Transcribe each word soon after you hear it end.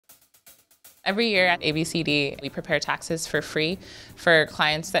Every year at ABCD, we prepare taxes for free for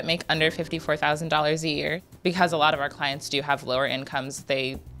clients that make under $54,000 a year. Because a lot of our clients do have lower incomes,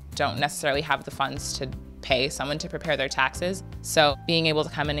 they don't necessarily have the funds to pay someone to prepare their taxes. So being able to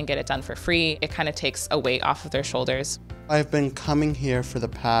come in and get it done for free, it kind of takes a weight off of their shoulders. I've been coming here for the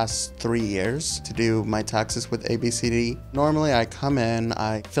past 3 years to do my taxes with ABCD. Normally I come in,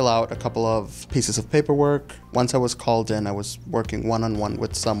 I fill out a couple of pieces of paperwork. Once I was called in, I was working one-on-one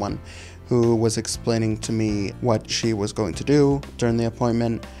with someone who was explaining to me what she was going to do during the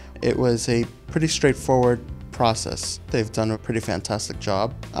appointment. It was a pretty straightforward process. They've done a pretty fantastic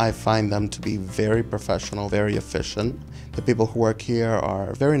job. I find them to be very professional, very efficient. The people who work here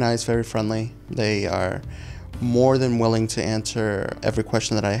are very nice, very friendly. They are more than willing to answer every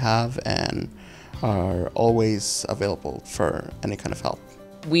question that I have and are always available for any kind of help.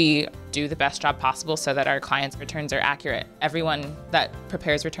 We do the best job possible so that our clients' returns are accurate. Everyone that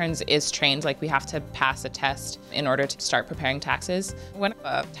prepares returns is trained, like we have to pass a test in order to start preparing taxes. When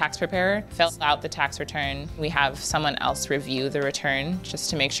a tax preparer fills out the tax return, we have someone else review the return just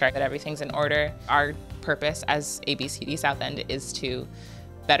to make sure that everything's in order. Our purpose as ABCD South End is to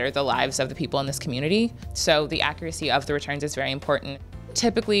better the lives of the people in this community. So the accuracy of the returns is very important.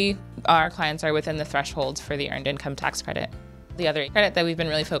 Typically, our clients are within the threshold for the earned income tax credit. The other credit that we've been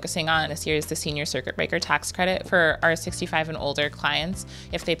really focusing on this year is the senior circuit breaker tax credit for our 65 and older clients.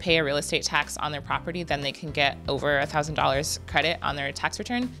 If they pay a real estate tax on their property, then they can get over $1,000 credit on their tax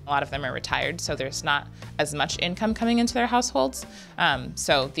return. A lot of them are retired, so there's not as much income coming into their households.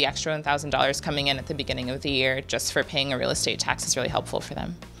 So the extra $1,000 coming in at the beginning of the year just for paying a real estate tax is really helpful for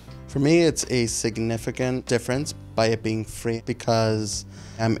them. For me, it's a significant difference by it being free because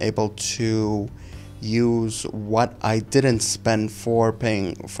I'm able to use what I didn't spend for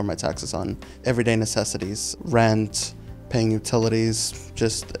paying for my taxes on everyday necessities, rent, paying utilities.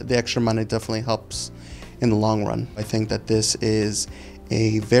 Just the extra money definitely helps in the long run. I think that this is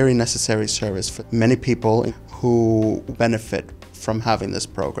a very necessary service for many people who benefit from having this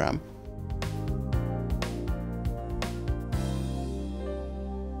program.